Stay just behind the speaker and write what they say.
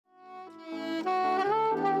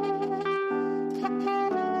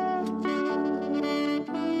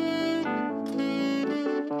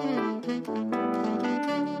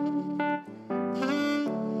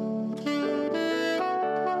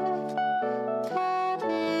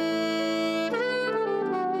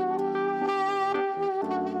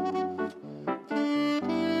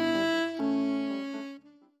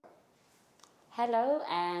Hello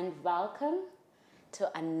and welcome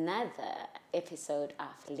to another episode of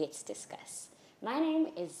Let's Discuss. My name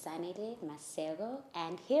is Zanele, Maseko,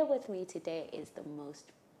 and here with me today is the most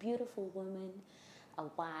beautiful woman, a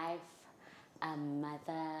wife, a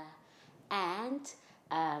mother, and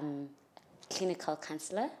clinical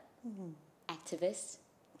counselor, activist,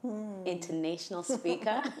 international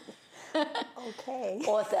speaker,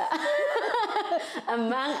 author.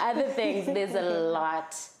 Among other things, there's a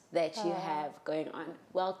lot that you have going on.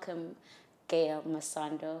 Welcome, Gail,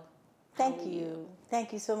 Masondo. Thank you.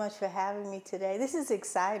 Thank you so much for having me today. This is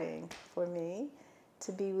exciting for me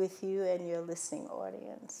to be with you and your listening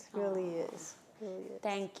audience. Really is. Really is.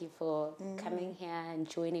 Thank you for coming here and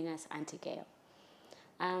joining us, Auntie Gail.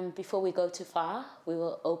 Before we go too far, we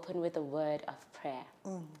will open with a word of prayer.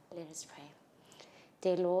 Let us pray.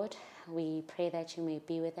 Dear Lord, we pray that you may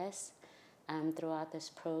be with us throughout this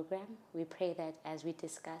program. We pray that as we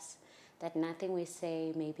discuss, that nothing we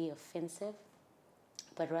say may be offensive,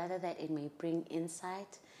 but rather that it may bring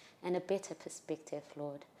insight and a better perspective,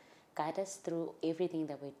 Lord. Guide us through everything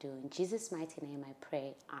that we do. In Jesus' mighty name I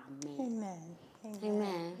pray. Amen. Amen.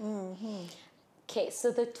 Amen. Mm-hmm. Okay,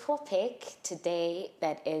 so the topic today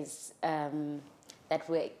that is that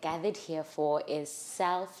we're gathered here for is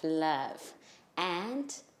self-love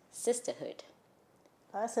and sisterhood.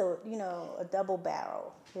 That's a double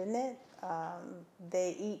barrel, isn't it?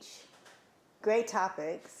 They each, great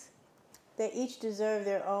topics, they each deserve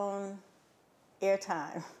their own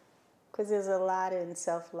airtime because there's a lot in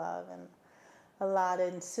self-love and a lot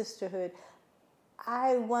in sisterhood.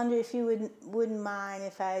 I wonder if you wouldn't mind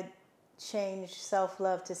if I changed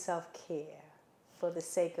self-love to self-care for the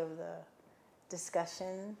sake of the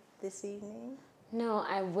discussion this evening. No,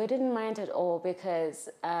 I wouldn't mind at all because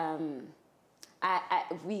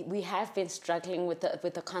we have been struggling with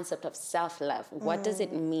the concept of self-love. What does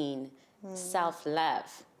it mean,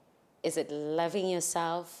 self-love? Is it loving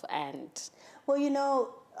yourself? And well,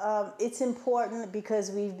 it's important because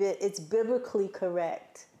it's biblically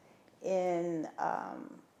correct in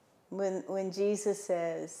when Jesus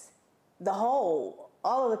says all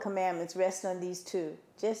of the commandments rest on these two,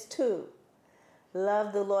 just two.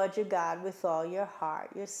 Love the Lord your God with all your heart,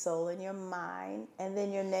 your soul, and your mind, and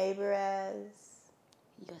then your neighbor as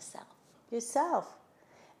yourself.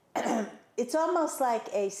 It's almost like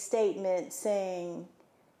a statement saying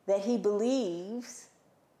that he believes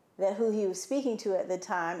that who he was speaking to at the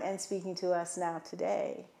time and speaking to us now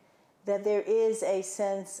today, that there is a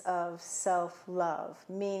sense of self-love,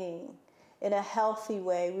 meaning in a healthy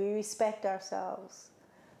way we respect ourselves,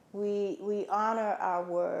 we honor our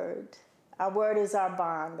word. Our word is our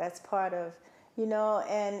bond. That's part of,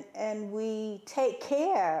 and we take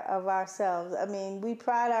care of ourselves. I mean, we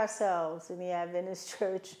pride ourselves in the Adventist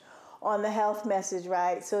church on the health message,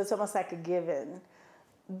 right? So it's almost like a given.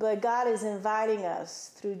 But God is inviting us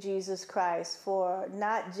through Jesus Christ for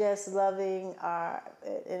not just loving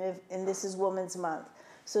and this is Women's Month,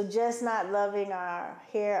 so just not loving our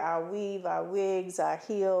hair, our weave, our wigs, our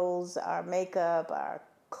heels, our makeup, our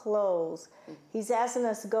clothes. He's asking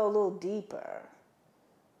us to go a little deeper.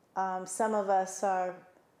 Some of us are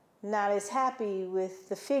not as happy with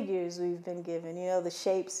the figures we've been given, the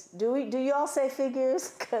shapes. Do you all say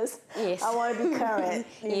figures? Because yes. I want to be current.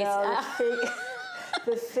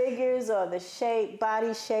 The figures or the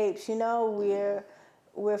body shapes,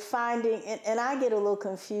 we're finding, and I get a little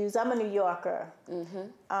confused. I'm a New Yorker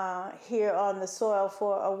here on the soil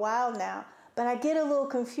for a while now. But I get a little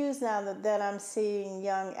confused now that I'm seeing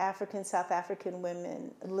young South African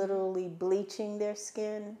women literally bleaching their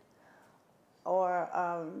skin or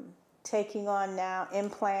taking on now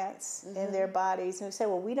implants in their bodies. And we say,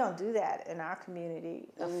 well, we don't do that in our community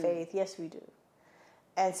of faith. Yes, we do.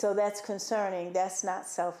 And so that's concerning. That's not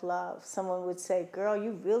self-love. Someone would say, girl,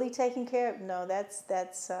 you really taking care of? No,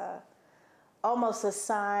 that's almost a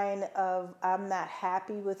sign of I'm not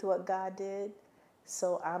happy with what God did.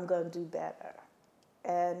 So I'm going to do better.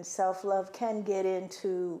 And self-love can get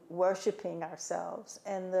into worshiping ourselves.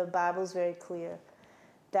 And the Bible's very clear.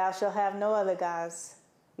 Thou shalt have no other gods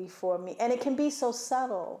before me. And it can be so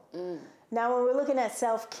subtle. Now, when we're looking at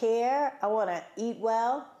self-care, I want to eat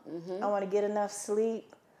well. I want to get enough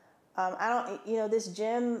sleep. I don't, this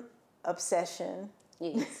gym obsession.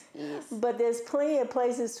 Yes. But there's plenty of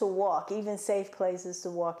places to walk, even safe places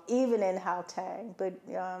to walk, even in Gauteng. But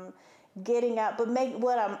getting out, but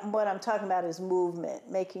what I'm talking about is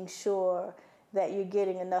movement, making sure that you're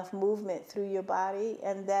getting enough movement through your body,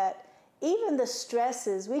 and that even the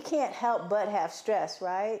stresses, we can't help but have stress,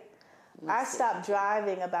 right? I stopped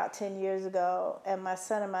driving about 10 years ago, and my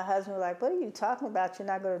son and my husband were like, what are you talking about? You're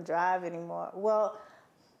not going to drive anymore. Well,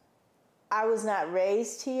 I was not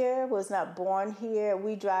raised here, was not born here.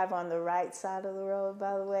 We drive on the right side of the road,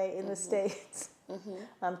 by the way, in the States.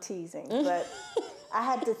 I'm teasing, but I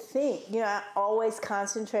had to think, you know, I always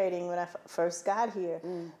concentrating when I first got here.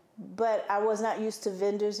 But I was not used to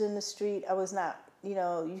vendors in the street. I was not, you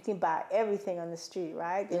know, you can buy everything on the street,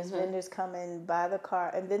 right? There's vendors come in, buy the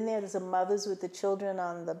car. And then there's the mothers with the children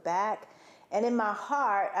on the back. And in my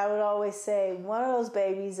heart, I would always say, one of those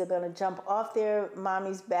babies are going to jump off their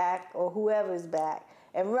mommy's back or whoever's back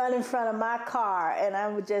and run in front of my car. And I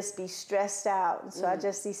would just be stressed out. And so I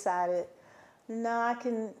just decided, no, I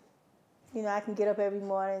can get up every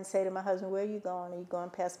morning and say to my husband, where are you going? Are you going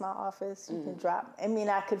past my office? You can drop. I mean,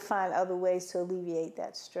 I could find other ways to alleviate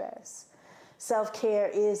that stress. Self-care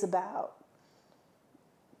is about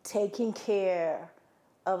taking care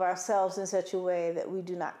of ourselves in such a way that we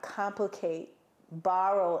do not complicate,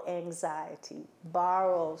 borrow anxiety,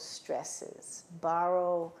 borrow stresses,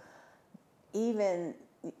 borrow even,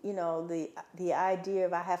 you know, the idea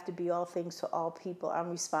of I have to be all things to all people,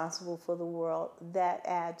 I'm responsible for the world, that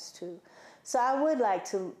adds to. So I would like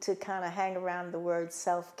to kind of hang around the word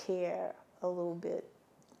self-care a little bit.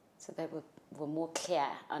 So that we're more clear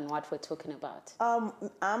on what we're talking about.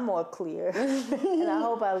 I'm more clear, and I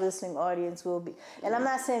hope our listening audience will be. And I'm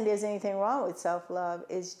not saying there's anything wrong with self-love.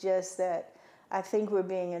 It's just that I think we're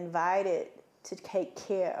being invited to take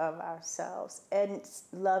care of ourselves and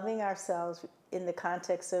loving ourselves in the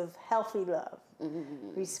context of healthy love,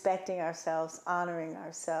 respecting ourselves, honoring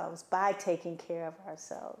ourselves by taking care of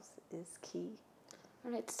ourselves is key.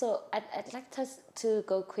 All right, so I'd like us to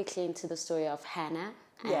go quickly into the story of Hannah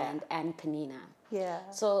and Penina. Yeah.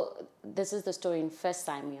 So this is the story in 1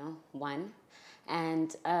 Samuel 1.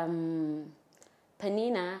 And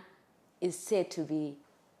Penina is said to be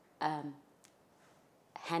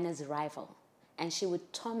Hannah's rival. And she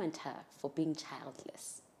would torment her for being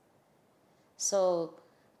childless. So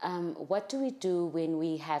what do we do when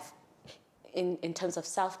we have, in terms of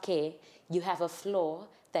self-care, you have a flaw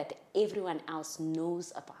that everyone else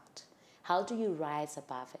knows about? How do you rise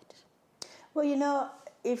above it? Well, you know,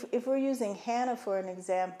 if we're using Hannah for an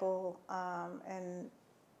example, and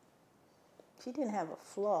she didn't have a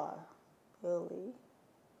flaw, really.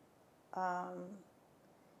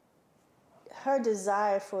 Her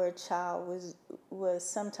desire for a child was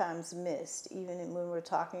sometimes missed, even when we're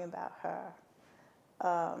talking about her.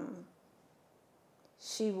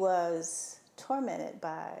 She was tormented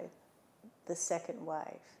by the second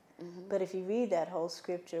wife. But if you read that whole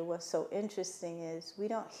scripture, what's so interesting is we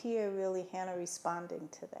don't hear really Hannah responding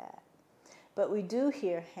to that. But we do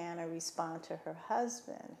hear Hannah respond to her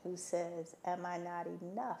husband, who says, am I not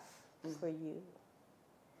enough for you?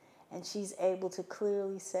 And she's able to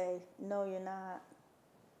clearly say, no, you're not.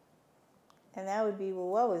 And that would be, well,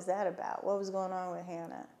 what was that about? What was going on with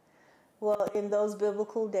Hannah? Well, in those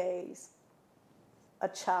biblical days, a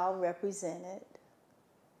child represented,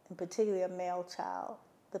 and particularly a male child,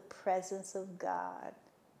 the presence of God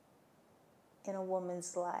in a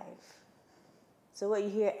woman's life. So what you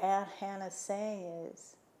hear Aunt Hannah saying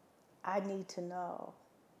is, I need to know.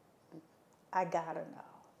 I gotta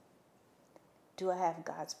know. Do I have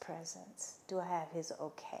God's presence? Do I have his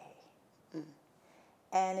okay?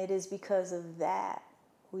 And it is because of that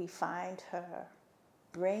we find her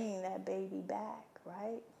bringing that baby back,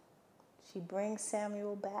 right? She brings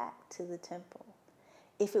Samuel back to the temple.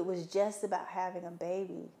 If it was just about having a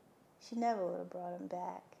baby, she never would have brought him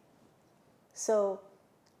back. So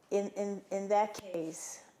in that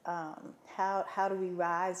case, how do we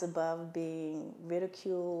rise above being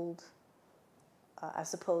ridiculed, I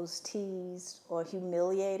suppose teased or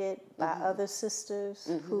humiliated by other sisters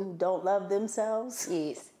who don't love themselves?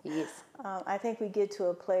 Yes, yes. I think we get to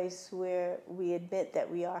a place where we admit that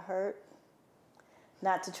we are hurt,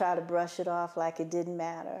 not to try to brush it off like it didn't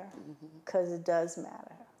matter, because it does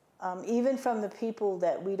matter. Even from the people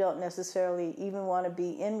that we don't necessarily even want to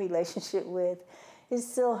be in relationship with, it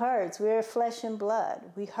still hurts. We're flesh and blood.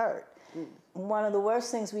 We hurt. One of the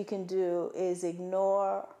worst things we can do is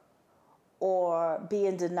ignore or be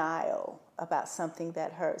in denial about something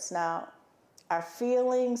that hurts. Now, our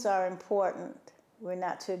feelings are important. We're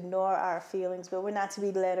not to ignore our feelings, but we're not to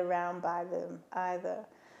be led around by them either.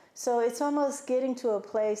 So it's almost getting to a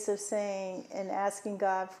place of saying and asking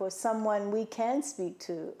God for someone we can speak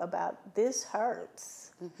to about this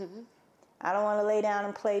hurts. I don't want to lay down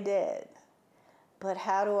and play dead, but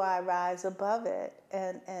how do I rise above it?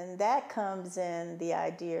 And that comes in the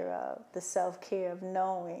idea of the self-care of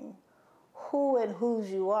knowing who and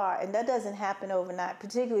whose you are. And that doesn't happen overnight,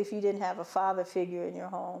 particularly if you didn't have a father figure in your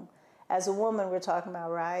home. As a woman, we're talking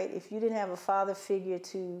about, right? If you didn't have a father figure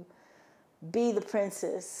to be the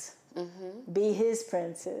princess, be his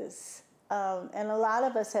princess. And a lot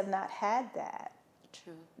of us have not had that.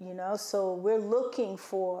 True. You know, so we're looking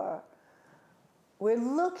for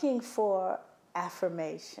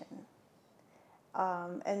affirmation.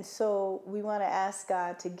 And so we want to ask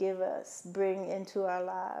God to bring into our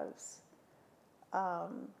lives,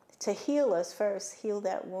 to heal us first, heal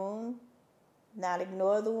that wound, not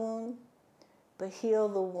ignore the wound, but heal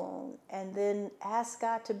the wound. And then ask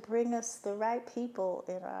God to bring us the right people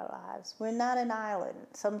in our lives. We're not an island.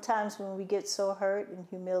 Sometimes when we get so hurt and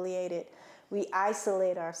humiliated, we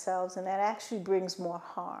isolate ourselves, and that actually brings more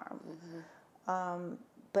harm.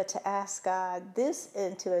 But to ask God this,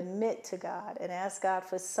 and to admit to God and ask God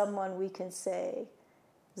for someone we can say,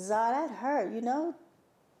 Zah, that hurt, you know,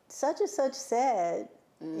 such and such said,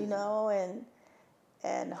 you know,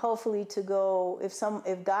 and hopefully to go,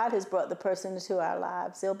 if God has brought the person into our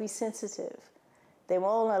lives, they'll be sensitive. They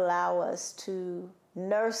won't allow us to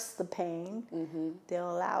nurse the pain.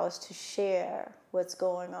 They'll allow us to share what's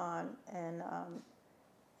going on, and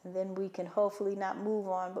then we can hopefully not move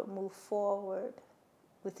on, but move forward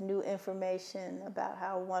with new information about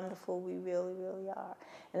how wonderful we really, really are.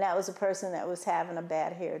 And that was a person that was having a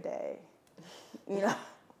bad hair day, you know.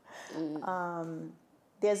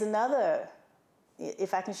 There's another,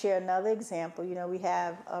 if I can share another example, you know, we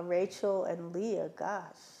have Rachel and Leah. Gosh,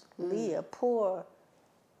 Leah, poor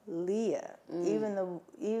Leah.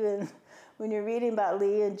 Even when you're reading about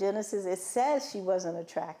Leah in Genesis, it says she wasn't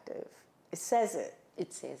attractive. It says it.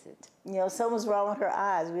 It says it. You know, something's wrong with her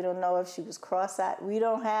eyes. We don't know if she was cross-eyed. We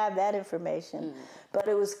don't have that information. But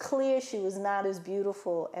it was clear she was not as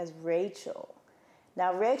beautiful as Rachel.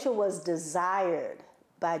 Now, Rachel was desired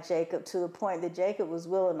by Jacob to the point that Jacob was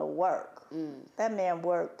willing to work. That man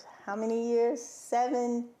worked how many years?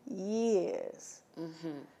 7 years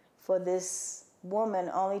for this woman,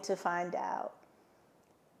 only to find out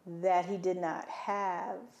that he did not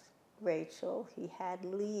have Rachel. He had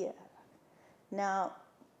Leah. Now,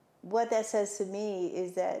 what that says to me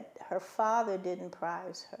is that her father didn't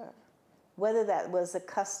prize her, whether that was the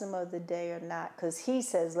custom of the day or not, because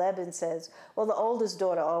Laban says, well, the oldest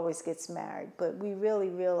daughter always gets married, but we really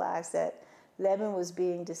realize that Laban was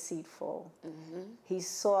being deceitful. He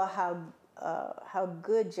saw how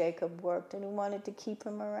good Jacob worked, and he wanted to keep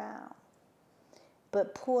him around.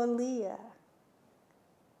 But poor Leah,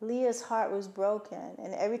 Leah's heart was broken,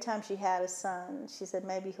 and every time she had a son, she said,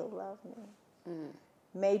 maybe he'll love me.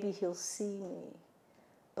 Maybe he'll see me.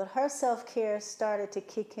 But her self-care started to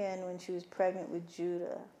kick in when she was pregnant with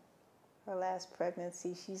Judah, her last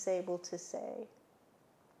pregnancy. She's able to say,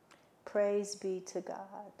 praise be to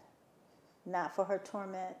God, not for her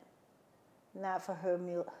torment, not for her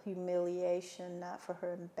humiliation, not for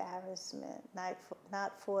her embarrassment,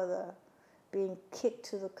 not for the being kicked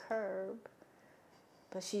to the curb,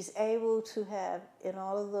 but she's able to have, in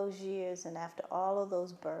all of those years and after all of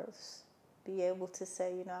those births, be able to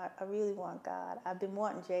say, you know, I really want God. I've been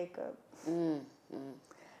wanting Jacob.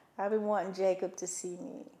 I've been wanting Jacob to see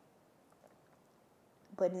me.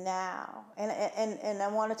 But now, and I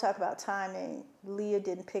want to talk about timing. Leah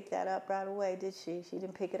didn't pick that up right away, did she? She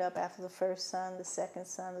didn't pick it up after the first son, the second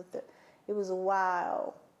son, the third. It was a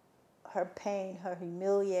while. Her pain, her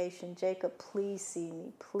humiliation. Jacob, please see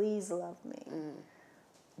me. Please love me.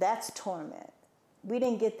 That's torment. We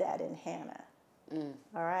didn't get that in Hannah.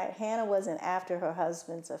 All right? Hannah wasn't after her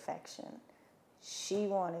husband's affection. She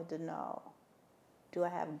wanted to know, do I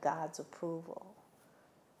have God's approval?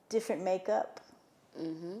 Different makeup.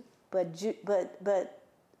 But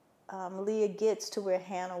Leah gets to where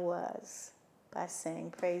Hannah was by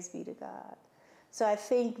saying, praise be to God. So I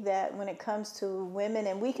think that when it comes to women,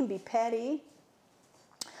 and we can be petty,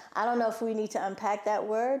 I don't know if we need to unpack that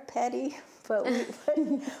word, petty, but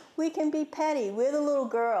we can be petty. We're the little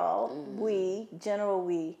girl, we're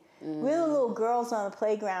the little girls on the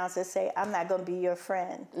playgrounds that say, I'm not going to be your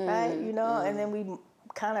friend, right? You know, and then we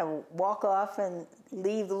kind of walk off and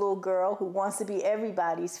leave the little girl who wants to be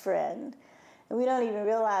everybody's friend. And we don't even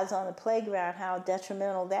realize on the playground how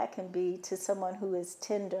detrimental that can be to someone who is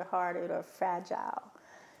tender-hearted or fragile.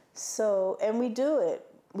 So, and we do it.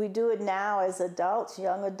 We do it now as adults,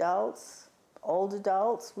 young adults, old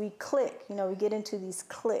adults. We click, you know, we get into these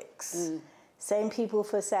cliques. Same people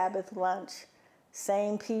for Sabbath lunch.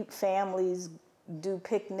 Same families do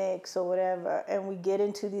picnics or whatever. And we get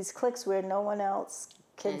into these cliques where no one else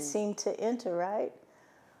can seem to enter, right?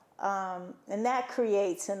 And that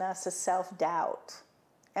creates in us a self-doubt.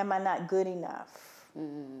 Am I not good enough?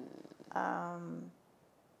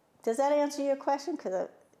 Does that answer your question?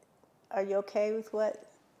 Are you okay with what?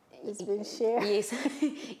 it's been shared. Yes,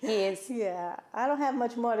 yes. Yeah, I don't have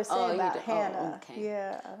much more to say about Hannah. Oh, okay.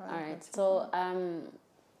 Yeah. All right. So,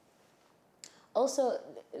 also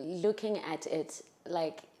looking at it,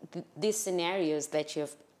 like these scenarios that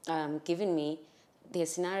you've given me, they're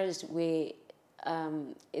scenarios where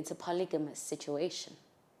it's a polygamous situation,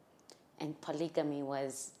 and polygamy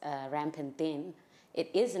was rampant then. It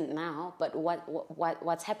isn't now, but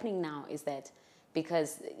what's happening now is that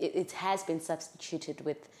because it has been substituted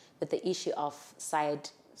with the issue of side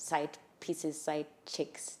pieces, side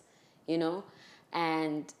chicks, you know,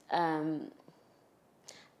 and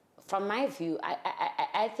from my view,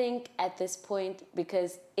 I think at this point,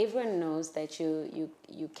 because everyone knows that you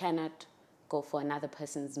cannot go for another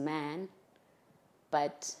person's man,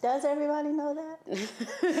 but does everybody know that?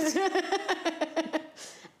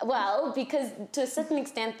 Well, because to a certain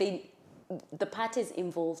extent, the parties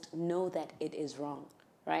involved know that it is wrong,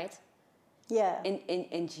 right? Yeah.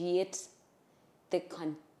 And yet they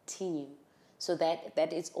continue. So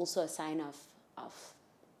that is also a sign of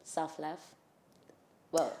self-love.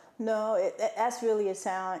 Well, no, that's really a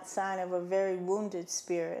sign of a very wounded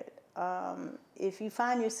spirit. If you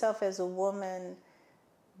find yourself as a woman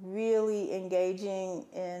really engaging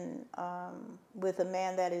in with a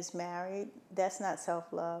man that is married, that's not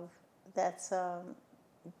self-love. That's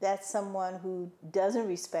someone who doesn't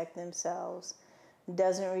respect themselves,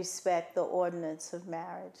 doesn't respect the ordinance of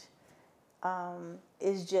marriage.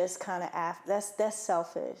 Is just kind of that's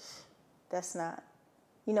selfish. That's not.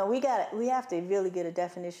 You know, we have to really get a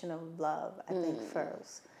definition of love, I think,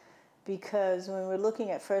 first. Because when we're looking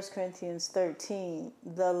at 1 Corinthians 13,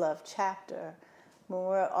 the love chapter, when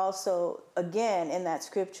we're also, again, in that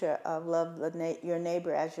scripture of love your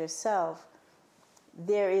neighbor as yourself,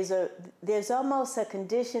 there's almost a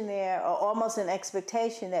condition there, or almost an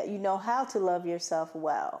expectation that you know how to love yourself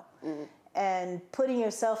well. And putting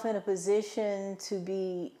yourself in a position to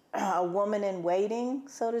be a woman in waiting,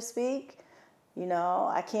 so to speak. You know,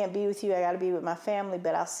 I can't be with you, I got to be with my family,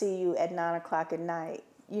 but I'll see you at 9 o'clock at night.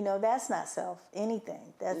 You know, that's not anything.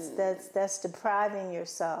 That's depriving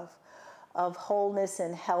yourself of wholeness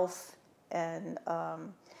and health, and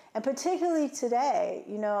particularly today,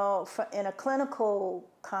 you know, in a clinical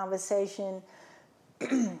conversation,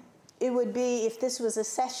 it would be, if this was a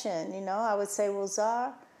session, you know, I would say, well,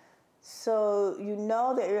 Czar, so you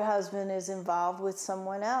know that your husband is involved with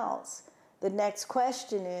someone else. The next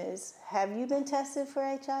question is, have you been tested for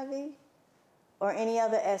HIV or any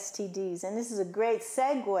other STDs? And this is a great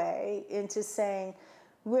segue into saying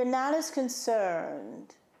we're not as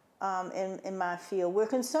concerned in my field. We're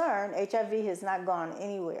concerned. HIV has not gone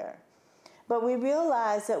anywhere. But we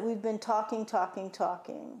realize that we've been talking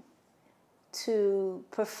to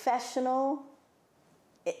professional,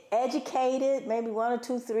 educated, maybe 1 or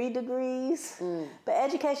 2, 3 degrees. But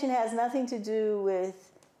education has nothing to do with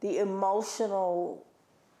the emotional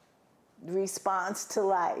response to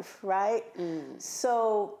life, right?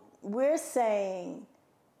 So we're saying,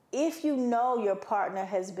 if you know your partner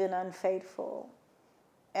has been unfaithful,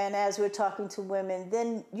 and as we're talking to women,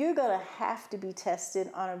 then you're going to have to be tested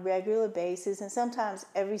on a regular basis, and sometimes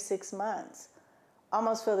every 6 months,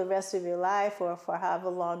 almost for the rest of your life, or for however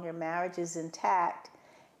long your marriage is intact,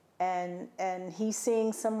 and he's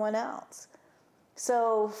seeing someone else.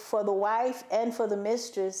 So for the wife and for the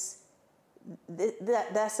mistress,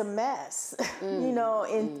 that's a mess, you know,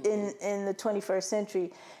 in the 21st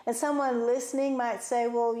century. And someone listening might say,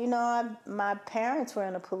 well, you know, my parents were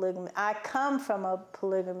in a polygamous. I come from a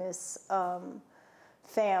polygamous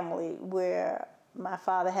family where my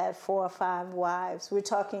father had 4 or 5 wives. We're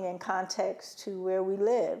talking in context to where we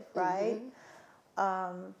live, right?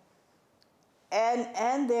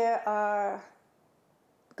 And there are,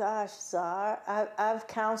 gosh, Czar, I've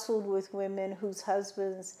counseled with women whose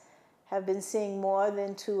husbands have been seeing more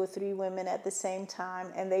than 2 or 3 women at the same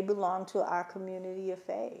time, and they belong to our community of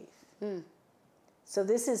faith. So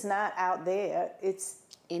this is not out there, it's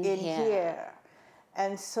in here.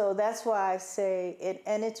 And so that's why I say it,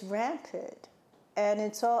 and it's rampant. And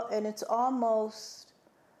it's almost,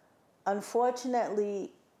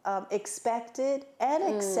 unfortunately, expected and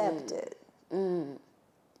accepted.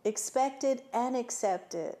 Expected and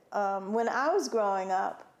accepted. When I was growing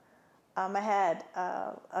up, I had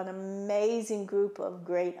an amazing group of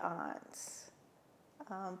great aunts,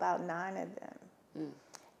 about 9 of them.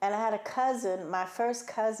 And I had a cousin, my first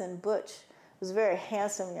cousin, Butch, was a very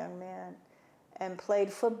handsome young man and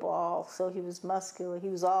played football, so he was muscular. He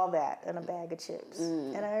was all that and a bag of chips.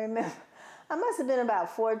 And I remember, I must have been about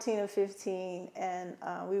 14 or 15, and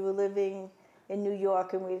we were living in New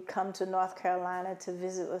York, and we'd come to North Carolina to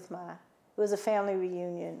visit with it was a family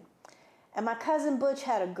reunion. And my cousin Butch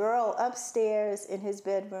had a girl upstairs in his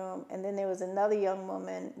bedroom, and then there was another young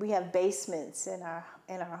woman. We have basements in our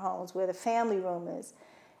homes where the family room is.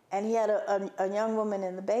 And he had a young woman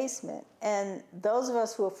in the basement. And those of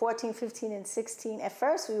us who were 14, 15, and 16, at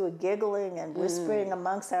first we were giggling and whispering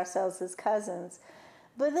amongst ourselves as cousins.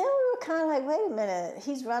 But then we were kind of like, wait a minute,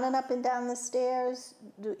 he's running up and down the stairs.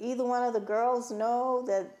 Do either one of the girls know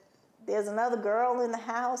that there's another girl in the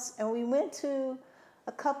house? And we went to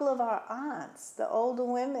a couple of our aunts, the older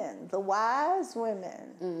women, the wise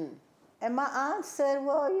women. And my aunt said,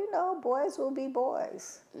 well, you know, boys will be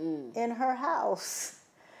boys in her house.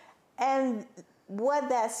 And what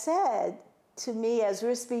that said to me as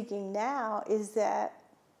we're speaking now is that,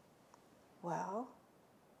 well,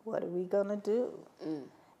 what are we going to do?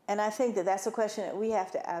 And I think that that's a question that we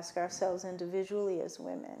have to ask ourselves individually as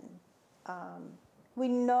women. We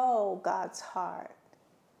know God's heart.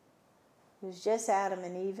 It was just Adam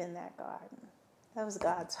and Eve in that garden. That was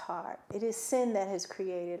God's heart. It is sin that has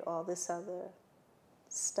created all this other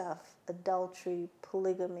stuff. Adultery,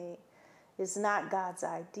 polygamy is not God's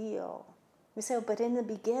ideal. We say, but in the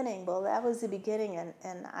beginning, well, that was the beginning,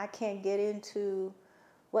 and I can't get into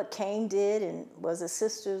what Cain did and was his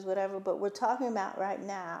sisters, whatever, but we're talking about right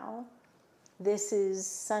now, this is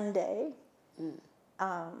Sunday,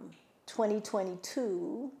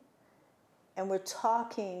 2022, and we're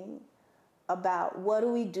talking about what do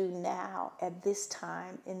we do now at this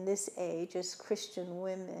time, in this age, as Christian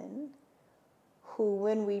women, who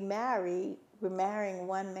when we marry, we're marrying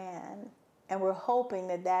one man, and we're hoping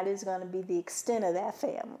that that is going to be the extent of that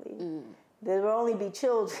family. There will only be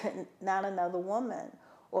children, not another woman,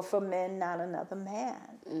 or for men, not another man.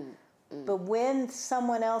 But when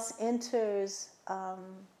someone else enters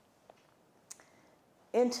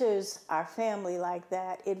our family like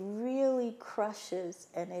that, it really crushes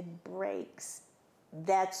and it breaks.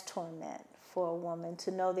 That's torment for a woman,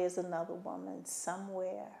 to know there's another woman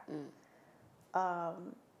somewhere.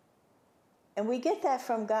 And we get that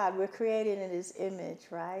from God. We're created in his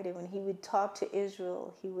image, right? And when he would talk to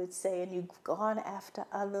Israel, he would say, and you've gone after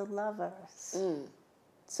other lovers.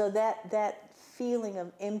 So that feeling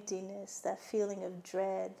of emptiness, that feeling of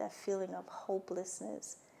dread, that feeling of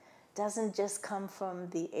hopelessness doesn't just come from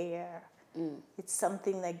the air. It's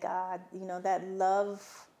something that God, you know, that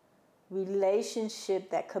love relationship,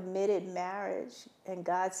 that committed marriage. And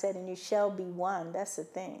God said, and you shall be one. That's the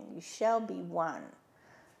thing. You shall be one.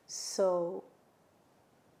 So,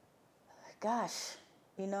 gosh,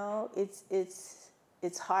 you know, it's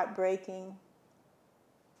heartbreaking.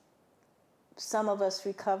 Some of us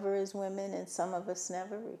recover as women, and some of us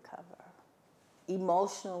never recover,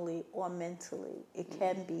 emotionally or mentally. It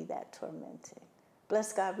can be that tormenting.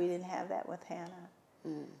 Bless God we didn't have that with Hannah.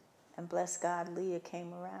 And bless God Leah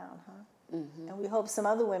came around, huh? And we hope some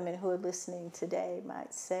other women who are listening today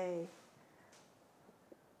might say,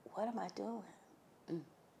 what am I doing?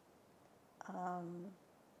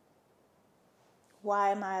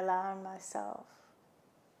 Why am I allowing myself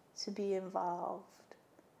to be involved?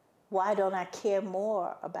 Why don't I care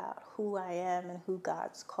more about who I am and who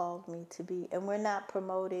God's called me to be? And we're not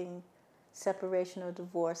promoting separation or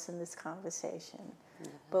divorce in this conversation.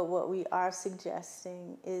 But what we are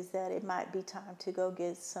suggesting is that it might be time to go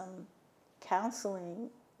get some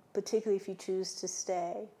counseling, particularly if you choose to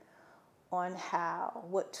stay, on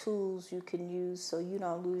what tools you can use so you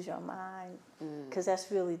don't lose your mind, because that's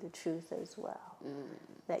really the truth as well,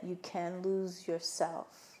 that you can lose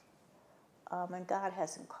yourself. And God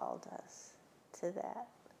hasn't called us to that.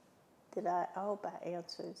 I hope I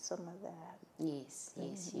answered some of that. Yes,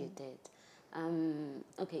 you did.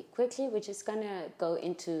 Okay, quickly, we're just going to go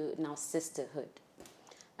into now sisterhood.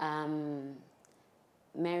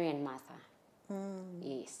 Mary and Martha.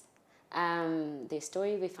 Yes. The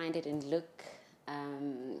story, we find it in Luke.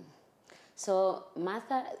 So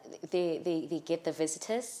Martha, they get the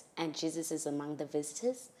visitors, and Jesus is among the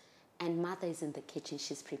visitors. And Martha is in the kitchen,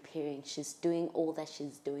 she's preparing, she's doing all that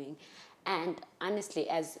she's doing. And honestly,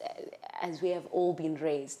 as we have all been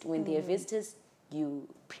raised, when there are visitors, you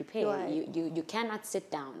prepare. Right. You cannot sit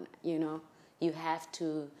down, you know. You have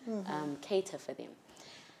to cater for them.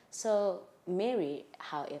 So Mary,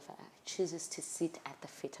 however, chooses to sit at the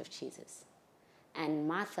feet of Jesus. And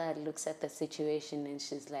Martha looks at the situation and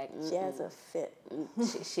she's like, she has a fit.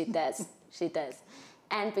 She does.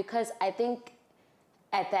 And because I think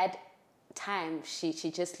at that time, she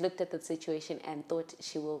just looked at the situation and thought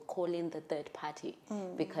she will call in the third party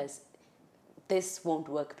because this won't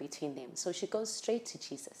work between them. So she goes straight to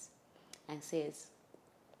Jesus and says,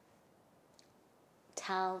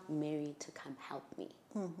 tell Mary to come help me.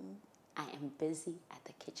 I am busy at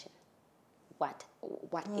the kitchen.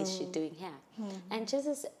 what is she doing here? And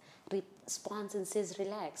Jesus responds and says,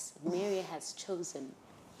 relax, Mary has chosen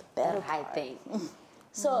the right thing.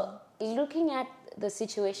 So looking at the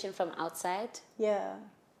situation from outside,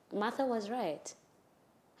 Martha was right.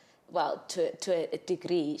 Well, to a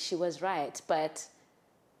degree, she was right, but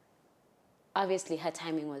obviously her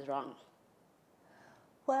timing was wrong.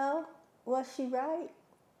 Well, was she right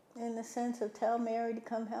in the sense of tell Mary to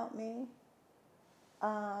come help me?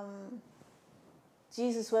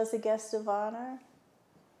 Jesus was the guest of honor.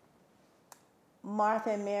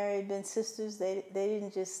 Martha and Mary had been sisters. They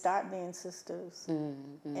didn't just start being sisters.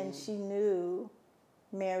 And she knew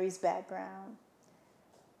Mary's background.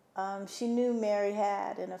 She knew Mary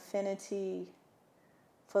had an affinity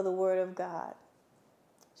for the Word of God.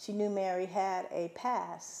 She knew Mary had a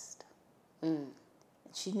past.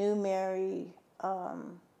 She knew Mary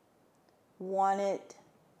wanted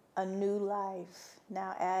a new life.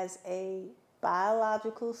 Now, as a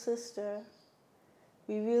biological sister,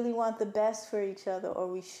 we really want the best for each other, or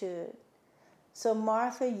we should. So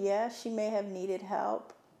Martha, yes, she may have needed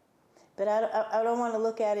help, but I don't want to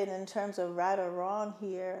look at it in terms of right or wrong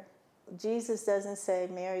here. Jesus doesn't say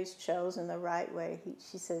Mary's chosen the right way.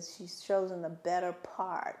 She says she's chosen the better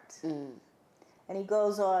part. And he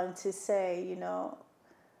goes on to say, you know,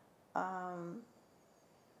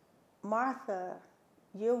 Martha,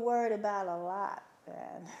 you're worried about a lot,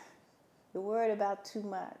 man. You're worried about too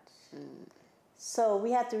much. So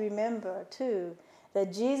we have to remember, too,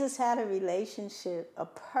 that Jesus had a relationship, a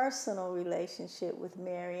personal relationship with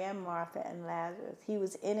Mary and Martha and Lazarus. He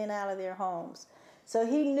was in and out of their homes. So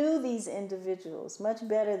he knew these individuals much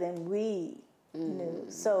better than we knew.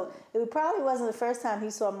 So it probably wasn't the first time he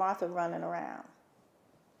saw Martha running around.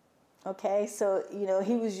 Okay, so, you know,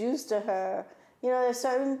 he was used to her. You know, there's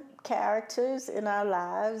certain characters in our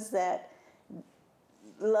lives that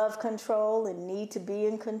love control and need to be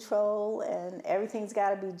in control, and everything's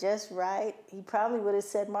got to be just right. He probably would have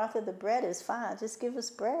said, Martha, the bread is fine. Just give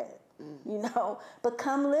us bread, you know. But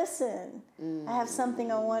come listen. I have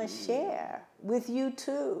something I want to share with you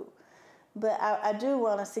too. But I do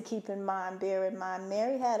want us to keep in mind, bear in mind,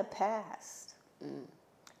 Mary had a past.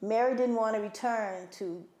 Mary didn't want to return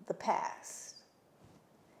to the past.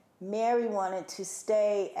 Mary wanted to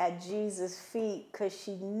stay at Jesus' feet because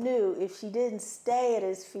she knew if she didn't stay at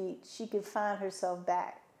his feet, she could find herself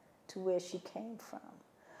back to where she came from.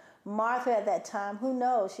 Martha at that time, who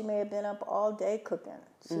knows, she may have been up all day cooking.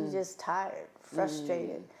 She was just tired,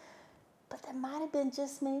 frustrated. But there might have been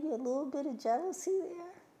just maybe a little bit of jealousy there.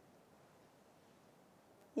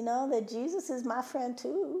 You know, that Jesus is my friend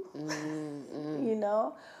too. You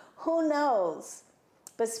know, who knows?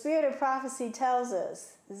 But Spirit of Prophecy tells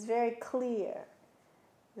us, it's very clear,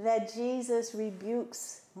 that Jesus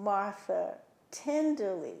rebukes Martha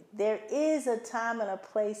tenderly. There is a time and a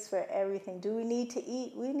place for everything. Do we need to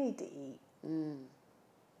eat? We need to eat.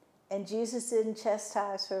 And Jesus didn't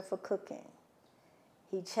chastise her for cooking.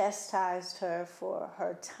 He chastised her for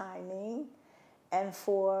her timing and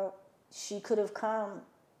for she could have come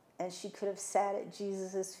and she could have sat at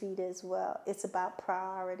Jesus' feet as well. It's about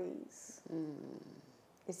priorities.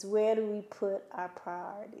 It's where do we put our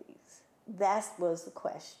priorities? That was the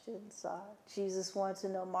questions. Jesus wants to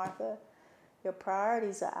know, Martha, your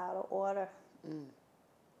priorities are out of order.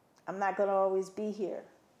 I'm not going to always be here.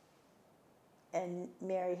 And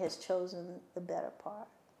Mary has chosen the better part.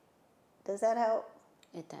 Does that help?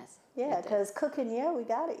 It does. Yeah, because cooking, yeah, we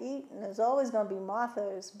got to eat. And there's always going to be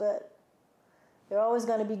Marthas, but there are always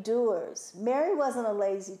going to be doers. Mary wasn't a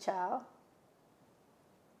lazy child.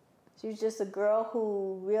 She was just a girl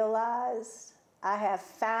who realized, I have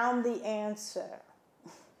found the answer.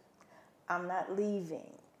 I'm not leaving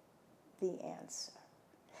the answer.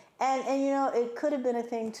 And you know, it could have been a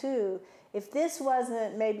thing too. If this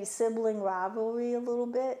wasn't maybe sibling rivalry a little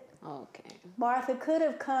bit, Martha could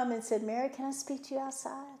have come and said, Mary, can I speak to you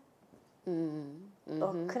outside?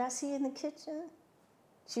 Or could I see you in the kitchen?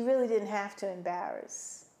 She really didn't have to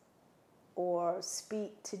embarrass or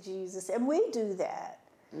speak to Jesus. And we do that.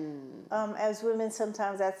 As women,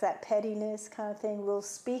 sometimes that's that pettiness kind of thing. We'll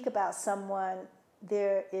speak about someone,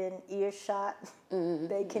 they're in earshot,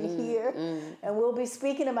 they can hear, and we'll be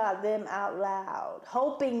speaking about them out loud,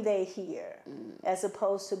 hoping they hear, as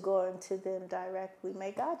opposed to going to them directly.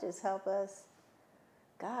 May God just help us,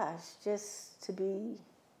 gosh, just to be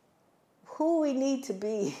who we need to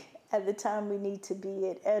be at the time we need to be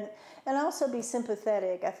it. And also be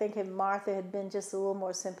sympathetic. I think if Martha had been just a little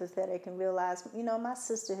more sympathetic and realized, you know, my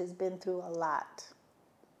sister has been through a lot.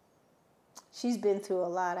 She's been through a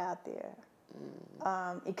lot out there.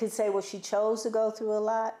 It could say, well, she chose to go through a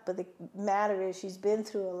lot, but the matter is she's been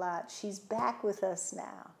through a lot. She's back with us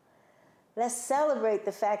now. Let's celebrate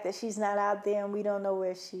the fact that she's not out there and we don't know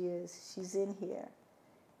where she is. She's in here,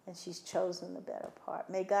 and she's chosen the better part.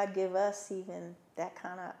 May God give us even that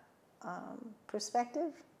kind of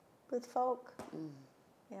perspective with folk.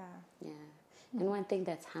 Yeah. Yeah. And one thing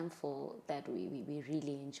that's harmful that we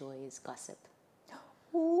really enjoy is gossip.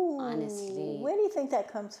 Ooh, honestly, where do you think that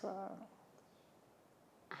comes from?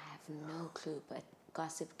 I have no clue, but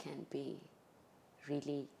gossip can be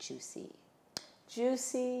really juicy.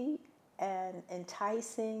 Juicy and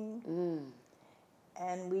enticing,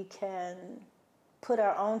 and we can put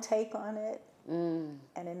our own take on it and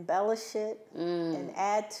embellish it and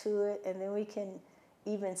add to it, and then we can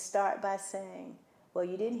even start by saying, well,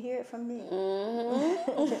 you didn't hear it from me.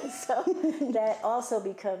 So that also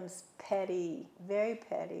becomes petty, very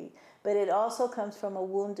petty, but it also comes from a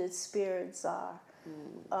wounded spirit, Czar.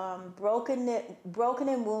 Broken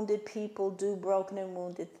and wounded people do broken and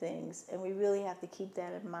wounded things, and we really have to keep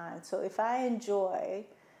that in mind. So if I enjoy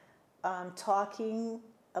talking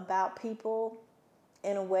about people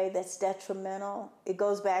in a way that's detrimental, it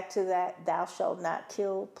goes back to that thou shalt not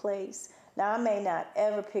kill place. Now, I may not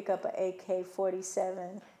ever pick up an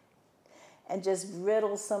AK-47 and just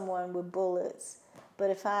riddle someone with bullets, but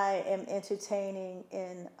if I am entertaining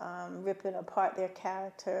in ripping apart their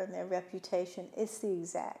character and their reputation, it's the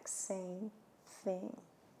exact same thing.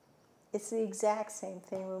 It's the exact same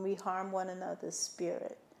thing when we harm one another's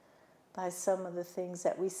spirit by some of the things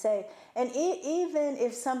that we say. And even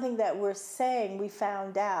if something that we're saying we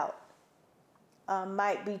found out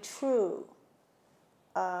might be true,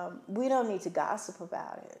 we don't need to gossip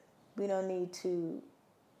about it. We don't need to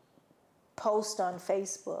post on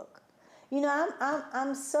Facebook. You know,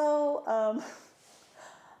 I'm so,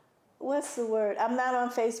 what's the word? I'm not on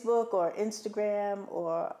Facebook or Instagram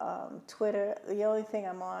or Twitter. The only thing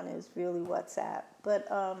I'm on is really WhatsApp. But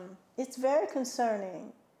it's very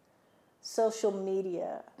concerning, social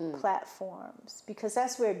media platforms, because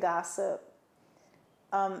that's where gossip,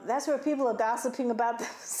 that's where people are gossiping about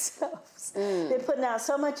themselves. They're putting out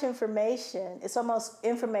so much information. It's almost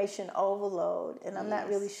information overload. And I'm not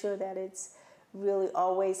really sure that it's really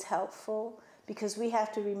always helpful, because we have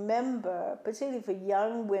to remember, particularly for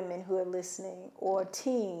young women who are listening or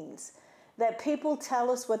teens, that people tell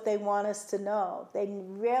us what they want us to know. They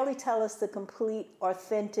rarely tell us the complete,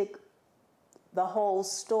 authentic, the whole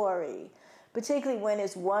story, particularly when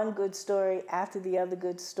it's one good story after the other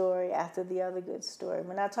good story after the other good story.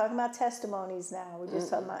 We're not talking about testimonies now. We're just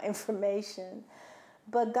talking about information.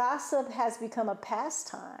 But gossip has become a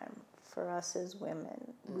pastime for us as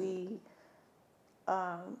women.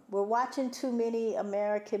 We're watching too many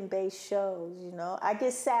American-based shows, you know. I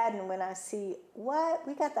get saddened when I see, what?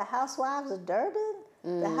 We got the Housewives of Durban?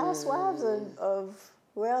 The Housewives of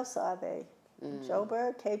where else are they?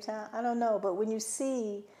 Joburg, Cape Town? I don't know. But when you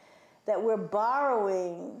see that we're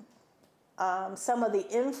borrowing some of the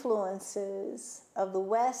influences of the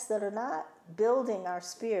West that are not building our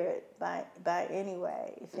spirit by any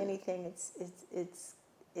way. If anything, it's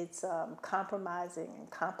compromising and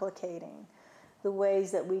complicating the ways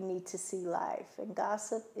that we need to see life. And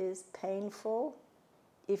gossip is painful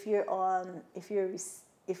if you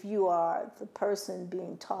are the person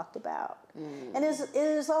being talked about. And it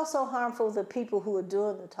is also harmful to the people who are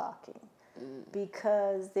doing the talking,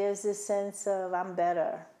 because there's this sense of I'm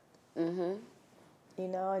better. You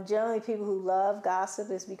know, and generally people who love gossip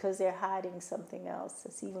is because they're hiding something else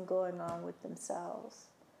that's even going on with themselves.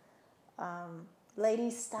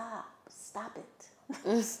 Ladies, stop it.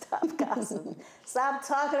 Stop gossiping. Stop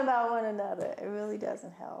talking about one another. It really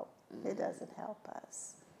doesn't help. It doesn't help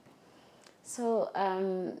us. So,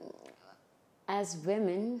 as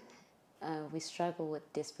women, we struggle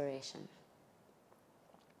with desperation.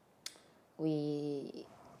 We,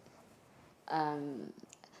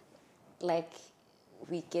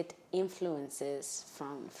 we get influences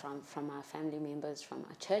from our family members, from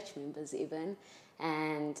our church members even,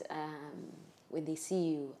 and when they see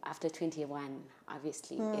you after 21,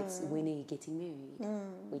 obviously, it's when are you getting married?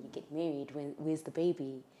 When you get married, where's the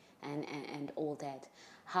baby? And all that.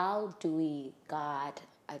 How do we guard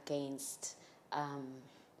against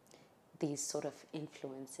these sort of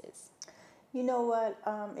influences? You know what?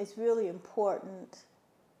 It's really important,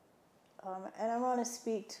 and I want to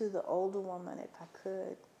speak to the older woman if I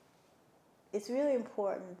could. It's really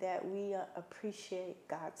important that we appreciate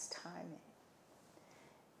God's timing.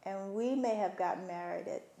 And we may have gotten married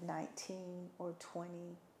at 19 or 20.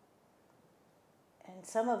 And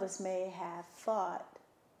some of us may have thought,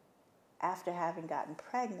 after having gotten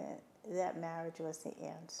pregnant, that marriage was the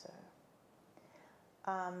answer.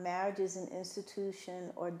 Marriage is an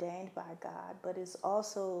institution ordained by God, but it's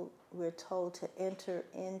also, we're told to enter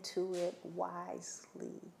into it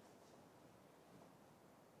wisely.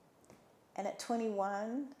 And at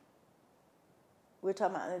 21, we're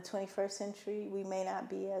talking about in the 21st century, we may not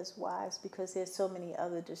be as wise because there's so many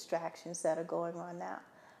other distractions that are going on now.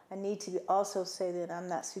 I need to also say that I'm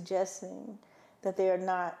not suggesting that there are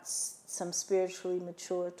not some spiritually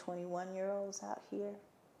mature 21-year-olds out here.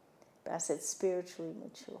 But I said spiritually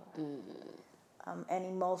mature and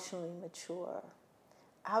emotionally mature.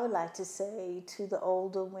 I would like to say to the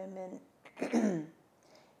older women,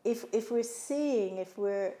 if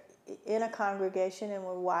we're in a congregation and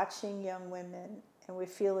we're watching young women and we're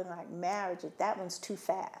feeling like marriage, if that one's too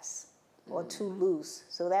fast or too loose,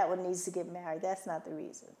 so that one needs to get married, that's not the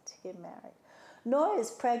reason to get married. Nor is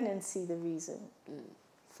pregnancy the reason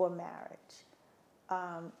for marriage.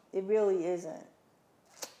 It really isn't.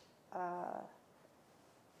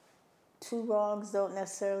 Two wrongs don't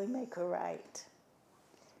necessarily make a right.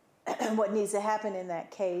 What needs to happen in that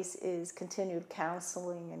case is continued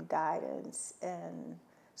counseling and guidance and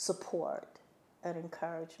support and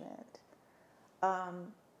encouragement.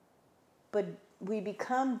 But we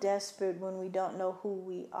become desperate when we don't know who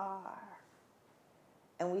we are.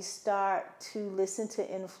 And we start to listen to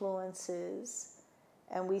influences.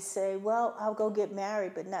 And we say, well, I'll go get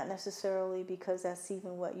married, but not necessarily because that's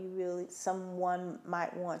even what someone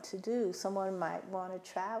might want to do. Someone might want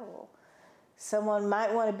to travel. Someone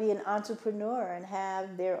might want to be an entrepreneur and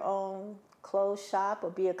have their own clothes shop or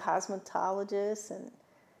be a cosmetologist and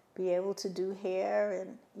be able to do hair.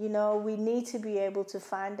 And, we need to be able to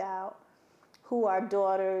find out who our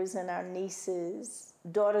daughters and our nieces,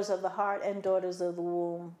 daughters of the heart and daughters of the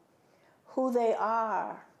womb, who they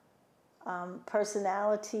are.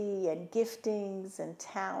 Personality and giftings and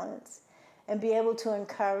talents, and be able to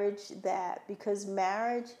encourage that, because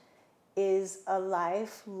marriage is a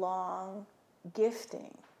lifelong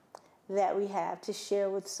gifting that we have to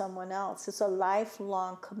share with someone else. It's a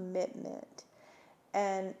lifelong commitment.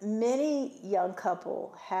 And many young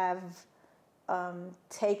couples have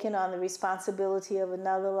taken on the responsibility of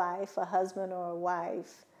another life, a husband or a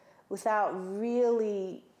wife, without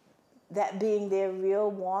really that being their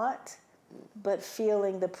real want, but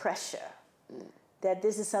feeling the pressure that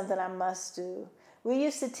this is something I must do. We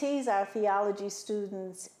used to tease our theology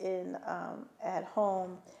students at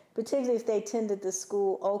home, particularly if they attended the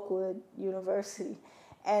school, Oakwood University,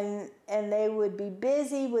 and they would be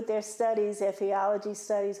busy with their studies, their theology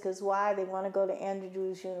studies, because why? They want to go to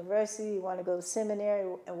Andrews University, they want to go to seminary,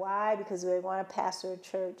 and why? Because they want to pastor a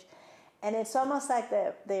church. And it's almost like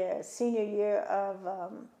their senior year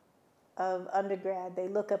of undergrad, they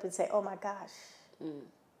look up and say, oh my gosh,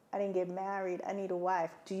 I didn't get married, I need a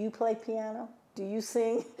wife. Do you play piano? Do you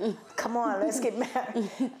sing? Come on, let's get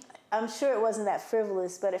married. I'm sure it wasn't that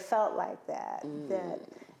frivolous, but it felt like that.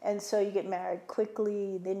 And so you get married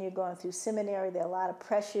quickly, then you're going through seminary, there are a lot of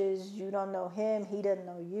pressures, you don't know him, he doesn't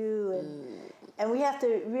know you. And we have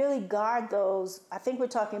to really guard those. I think we're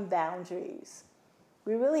talking boundaries.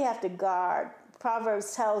 We really have to guard.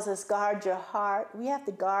 Proverbs tells us, guard your heart. We have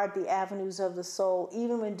to guard the avenues of the soul,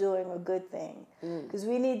 even when doing a good thing. Because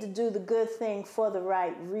we need to do the good thing for the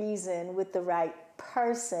right reason, with the right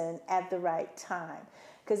person at the right time.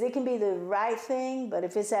 Because it can be the right thing, but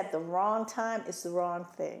if it's at the wrong time, it's the wrong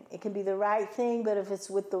thing. It can be the right thing, but if it's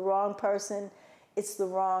with the wrong person, it's the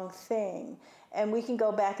wrong thing. And we can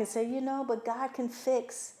go back and say, but God can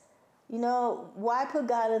fix. Why put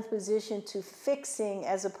God in a position to fixing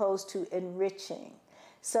as opposed to enriching?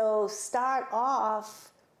 So start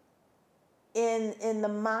off in the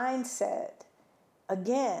mindset,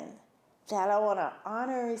 again, that I want to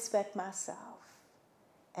honor and respect myself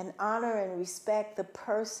and honor and respect the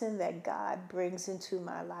person that God brings into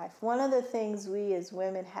my life. One of the things we as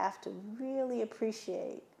women have to really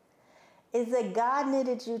appreciate is that God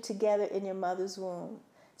knitted you together in your mother's womb.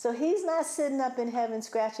 So he's not sitting up in heaven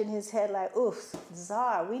scratching his head like, oof,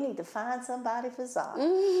 Czar, we need to find somebody for Czar.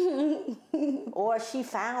 Or she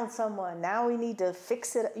found someone, now we need to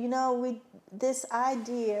fix it. This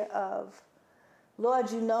idea of, Lord,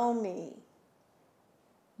 you know me.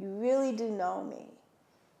 You really do know me.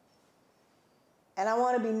 And I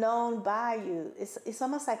want to be known by you. It's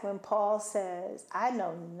almost like when Paul says, I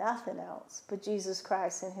know nothing else but Jesus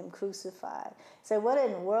Christ and him crucified. So what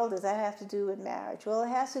in the world does that have to do with marriage? Well, it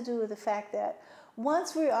has to do with the fact that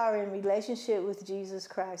once we are in relationship with Jesus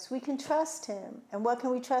Christ, we can trust him. And what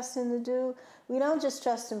can we trust him to do? We don't just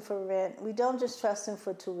trust him for rent. We don't just trust him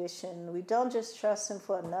for tuition. We don't just trust him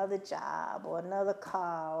for another job or another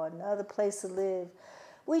car or another place to live.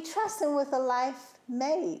 We trust him with a life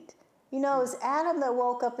mate. You know, it's Adam that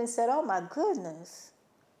woke up and said, oh my goodness,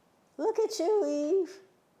 look at you,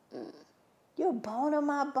 Eve. You're bone of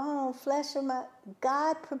my bone, flesh of my...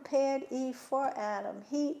 God prepared Eve for Adam.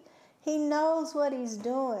 He knows what he's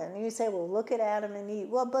doing. And you say, well, look at Adam and Eve.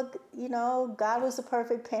 Well, but, you know, God was a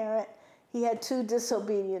perfect parent. He had 2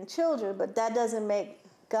 disobedient children, but that doesn't make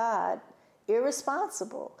God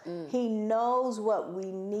irresponsible. He knows what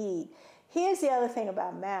we need. Here's the other thing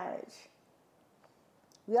about marriage.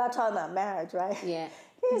 We are talking about marriage, right? Yeah.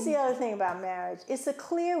 Here's the other thing about marriage. It's a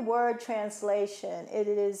clear word translation. It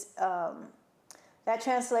is, that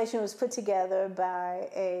translation was put together by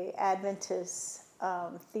an Adventist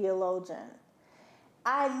theologian.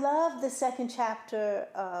 I love the 2nd chapter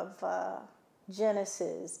of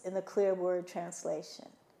Genesis in the clear word translation.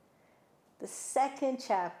 The 2nd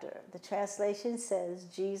chapter, the translation says,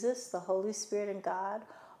 Jesus, the Holy Spirit, and God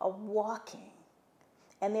are walking.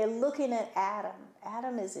 And they're looking at Adam.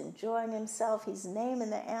 Adam is enjoying himself. He's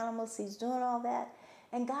naming the animals. He's doing all that.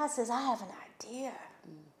 And God says, I have an idea.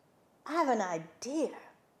 I have an idea.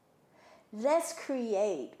 Let's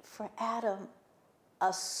create for Adam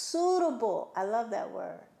a suitable, I love that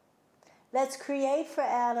word. Let's create for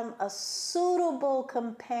Adam a suitable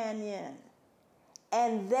companion.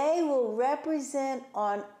 And they will represent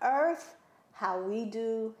on earth how we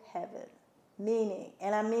do heaven. Meaning,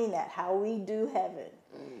 and I mean that, how we do heaven.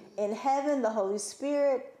 In heaven, the Holy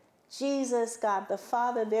Spirit, Jesus, God the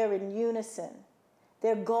Father, they're in unison.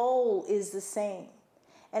 Their goal is the same.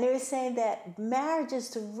 And they were saying that marriage is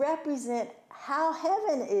to represent how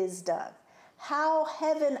heaven is done, how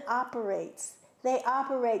heaven operates. They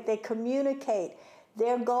operate, they communicate.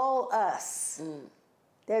 Their goal, us.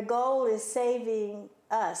 Their goal is saving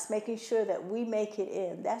us, making sure that we make it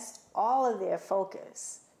in. That's all of their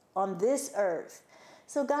focus on this earth.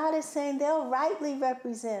 So God is saying they'll rightly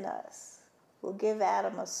represent us. We'll give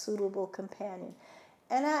Adam a suitable companion.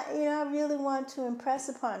 And I really want to impress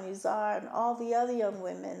upon you, Zara, and all the other young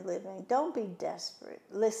women living, don't be desperate.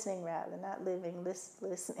 Listening, rather, not living,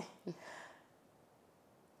 listening.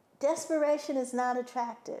 Desperation is not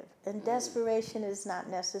attractive, and desperation is not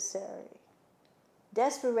necessary.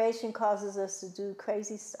 Desperation causes us to do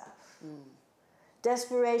crazy stuff.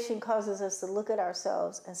 Desperation causes us to look at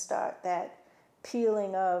ourselves and start that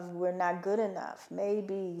peeling of we're not good enough.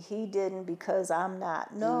 Maybe he didn't because I'm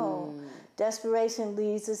not. No. Desperation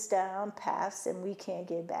leads us down paths and we can't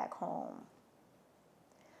get back home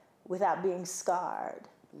without being scarred.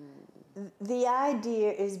 The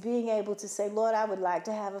idea is being able to say, Lord, I would like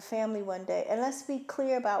to have a family one day. And let's be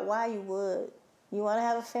clear about why you would. You want to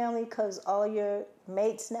have a family because all your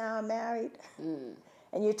mates now are married?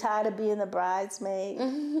 And you're tired of being the bridesmaid,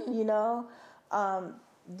 you know?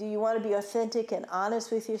 Do you want to be authentic and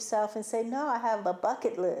honest with yourself and say, no, I have a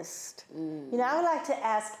bucket list? You know, I would like to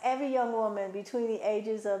ask every young woman between the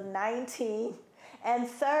ages of 19 and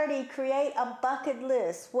 30, create a bucket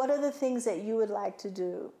list. What are the things that you would like to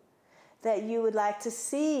do, that you would like to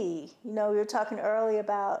see? You know, we were talking earlier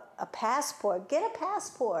about a passport. Get a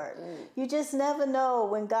passport. You just never know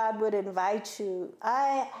when God would invite you.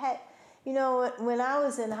 You know, when I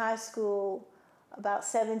was in high school, about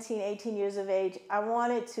 17, 18 years of age, I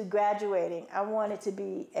wanted to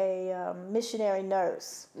be a missionary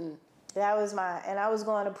nurse. That was and I was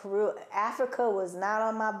going to Peru. Africa was not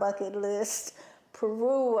on my bucket list.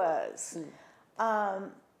 Peru was.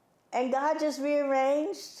 And God just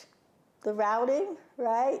rearranged the routing,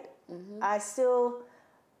 right?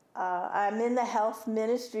 I'm in the health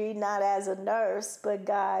ministry, not as a nurse, but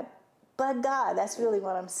God, that's really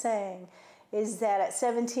what I'm saying, is that at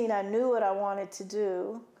 17, I knew what I wanted to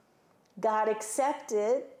do. God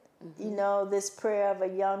accepted, you know, this prayer of a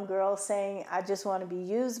young girl saying, I just want to be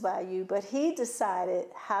used by you, but he decided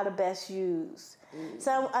how to best use.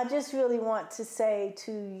 So I just really want to say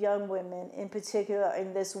to young women, in particular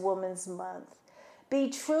in this Women's Month, be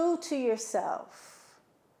true to yourself.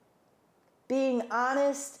 Being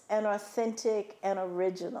honest and authentic and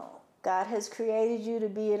original. God has created you to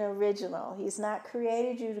be an original. He's not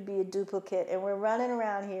created you to be a duplicate. And we're running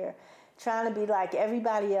around here trying to be like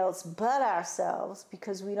everybody else but ourselves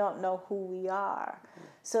because we don't know who we are.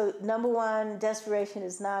 So number one, desperation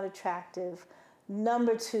is not attractive.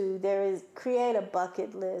 Number two, create a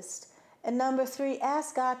bucket list. And number three,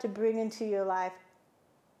 ask God to bring into your life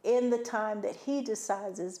in the time that he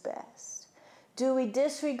decides is best. Do we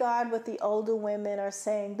disregard what the older women are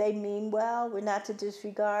saying? They mean well. We're not to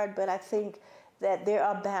disregard, but I think that there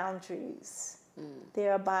are boundaries.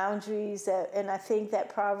 There are boundaries, and I think that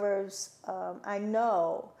Proverbs, I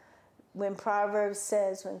know when Proverbs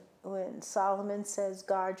says, when Solomon says,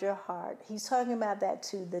 guard your heart, he's talking about that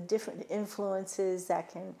too, the different influences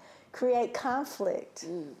that can create conflict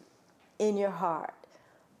in your heart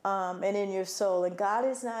and in your soul. And God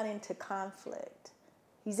is not into conflict.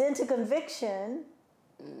 He's into conviction,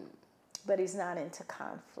 but he's not into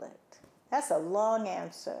conflict. That's a long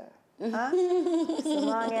answer. Huh? It's a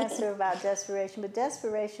long answer about desperation, but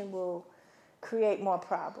desperation will create more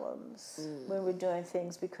problems when we're doing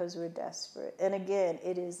things because we're desperate. And again,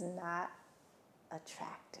 it is not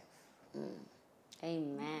attractive.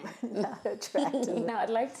 Amen. Not attractive. Now,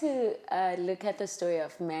 I'd like to look at the story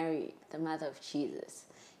of Mary, the mother of Jesus.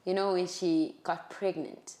 You know, when she got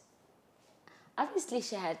pregnant, obviously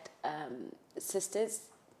she had sisters,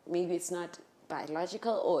 maybe it's not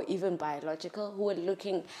biological or even biological, who were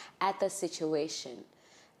looking at the situation.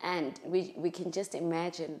 And we can just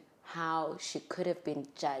imagine how she could have been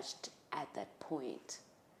judged at that point.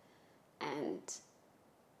 And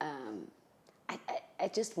I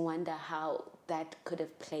just wonder how that could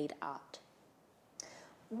have played out.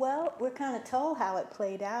 Well, we're kind of told how it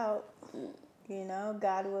played out. You know,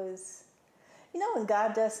 God was, you know, when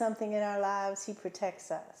God does something in our lives, he protects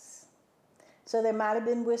us. So there might have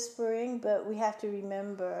been whispering, but we have to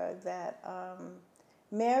remember that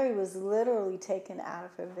Mary was literally taken out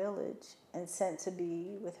of her village and sent to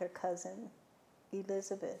be with her cousin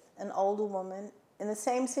Elizabeth, an older woman in the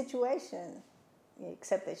same situation,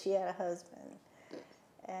 except that she had a husband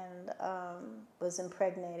and was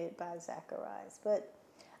impregnated by Zacharias. But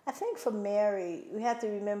I think for Mary, we have to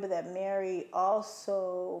remember that Mary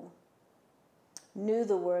also knew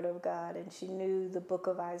the Word of God, and she knew the book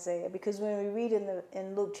of Isaiah, because when we read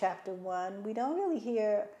in Luke chapter 1, we don't really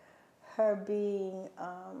hear her being,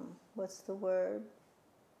 what's the word?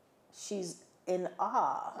 She's in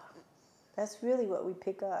awe. That's really what we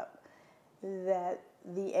pick up, that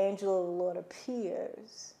the angel of the Lord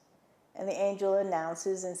appears, and the angel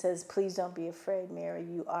announces and says, please don't be afraid, Mary,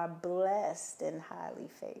 you are blessed and highly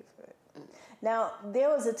favored. Now, there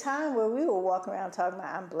was a time where we were walking around talking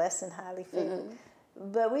about, I'm blessed and highly favored.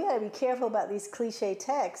 But we got to be careful about these cliche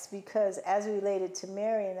texts, because as related to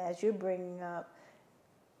Mary, and as you're bringing up,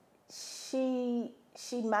 she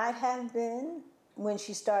might have been when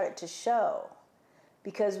she started to show,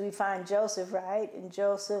 because we find Joseph, right? And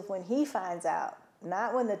Joseph, when he finds out,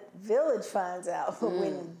 not when the village finds out, but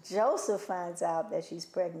when Joseph finds out that she's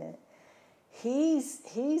pregnant, he's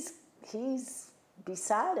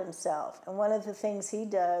beside himself. And one of the things he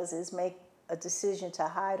does is make a decision to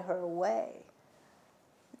hide her away.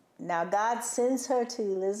 Now, God sends her to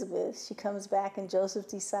Elizabeth. She comes back, and Joseph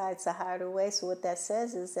decides to hide her away. So what that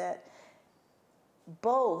says is that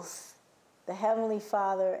both the Heavenly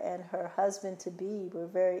Father and her husband-to-be were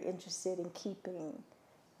very interested in keeping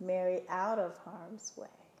Mary out of harm's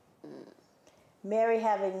way. Mary,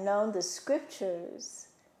 having known the scriptures,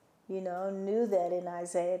 you know, knew that in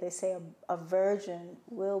Isaiah they say a virgin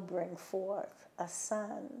will bring forth a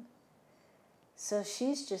son. So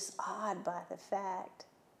she's just awed by the fact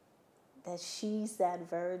that she's that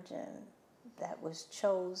virgin that was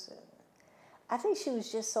chosen. I think she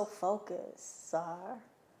was just so focused, Sar.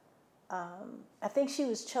 I think she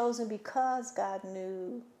was chosen because God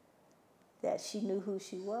knew that she knew who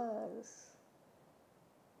she was.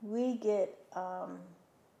 We get, I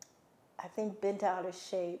think, bent out of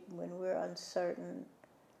shape when we're uncertain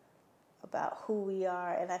about who we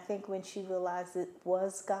are. And I think when she realized it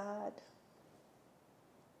was God,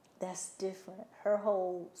 that's different. Her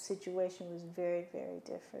whole situation was very, very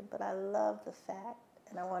different. But I love the fact,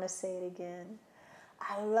 and I want to say it again,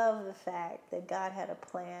 I love the fact that God had a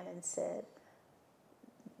plan and said,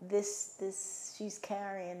 she's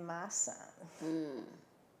carrying my son.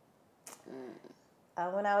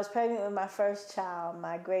 When I was pregnant with my first child,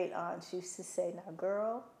 my great aunts used to say, now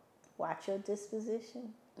girl, watch your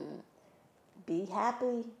disposition. Be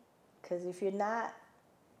happy, because if you're not,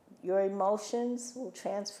 your emotions will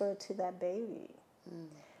transfer to that baby.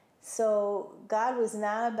 So God was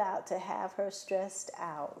not about to have her stressed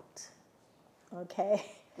out, okay?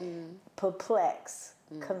 Perplexed,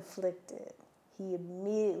 conflicted. He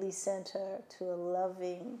immediately sent her to a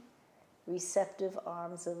loving, receptive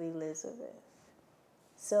arms of Elizabeth.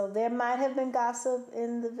 So there might have been gossip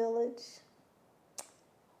in the village,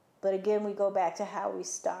 but again, we go back to how we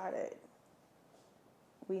started.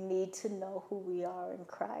 We need to know who we are in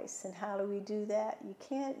Christ. And how do we do that? You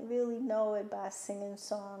can't really know it by singing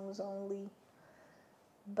songs only,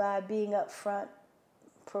 by being up front,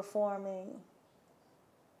 performing,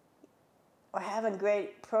 or having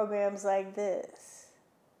great programs like this.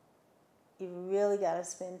 You really got to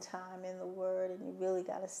spend time in the Word, and you really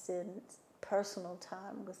got to spend personal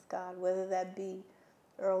time with God, whether that be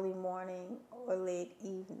early morning or late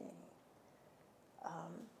evening.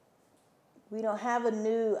 We don't have a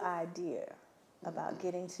new idea about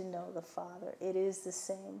getting to know the Father. It is the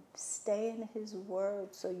same. Stay in His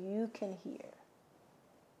Word so you can hear.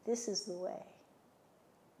 This is the way.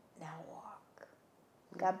 Now walk.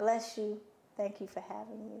 God bless you. Thank you for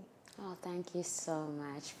having me. Oh, thank you so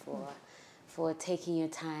much for taking your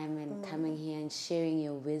time and coming here and sharing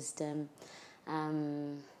your wisdom.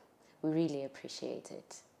 We really appreciate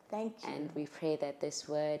it. Thank you. And we pray that this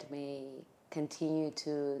word may continue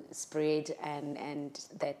to spread and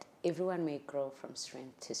that everyone may grow from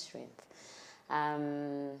strength to strength.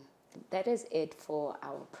 That is it for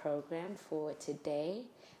our program for today.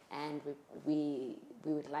 And we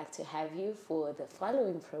would like to have you for the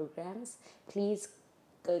following programs. Please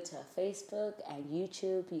go to our Facebook and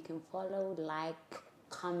YouTube. You can follow, like,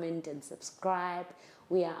 comment, and subscribe.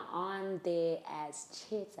 We are on there as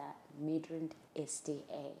Tshedza Midrand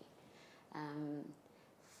SDA.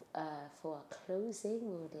 For a closing,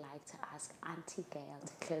 we would like to ask Auntie Gail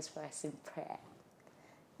to close for us in prayer.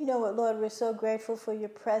 You know what, Lord, we're so grateful for your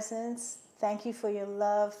presence. Thank you for your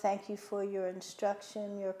love. Thank you for your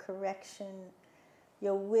instruction, your correction,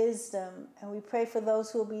 your wisdom. And we pray for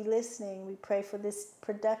those who will be listening. We pray for this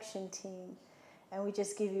production team. And we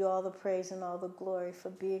just give you all the praise and all the glory for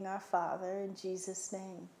being our Father. In Jesus'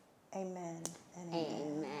 name, amen and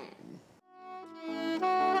amen.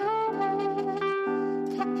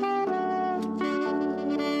 Amen.